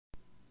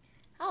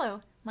Hello,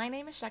 my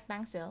name is Shek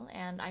Bangsil,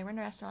 and I run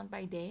a restaurant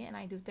by day and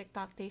I do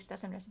TikTok taste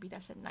tests and recipe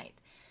tests at night.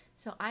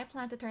 So I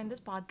plan to turn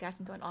this podcast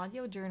into an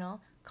audio journal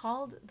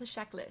called The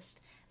Checklist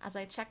as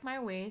I check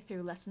my way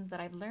through lessons that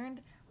I've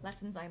learned,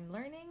 lessons I'm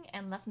learning,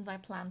 and lessons I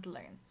plan to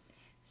learn.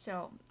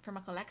 So, from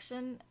a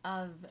collection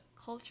of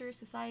culture,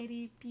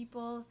 society,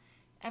 people,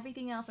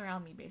 everything else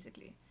around me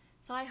basically.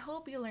 So I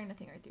hope you learn a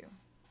thing or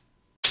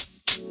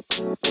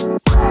two.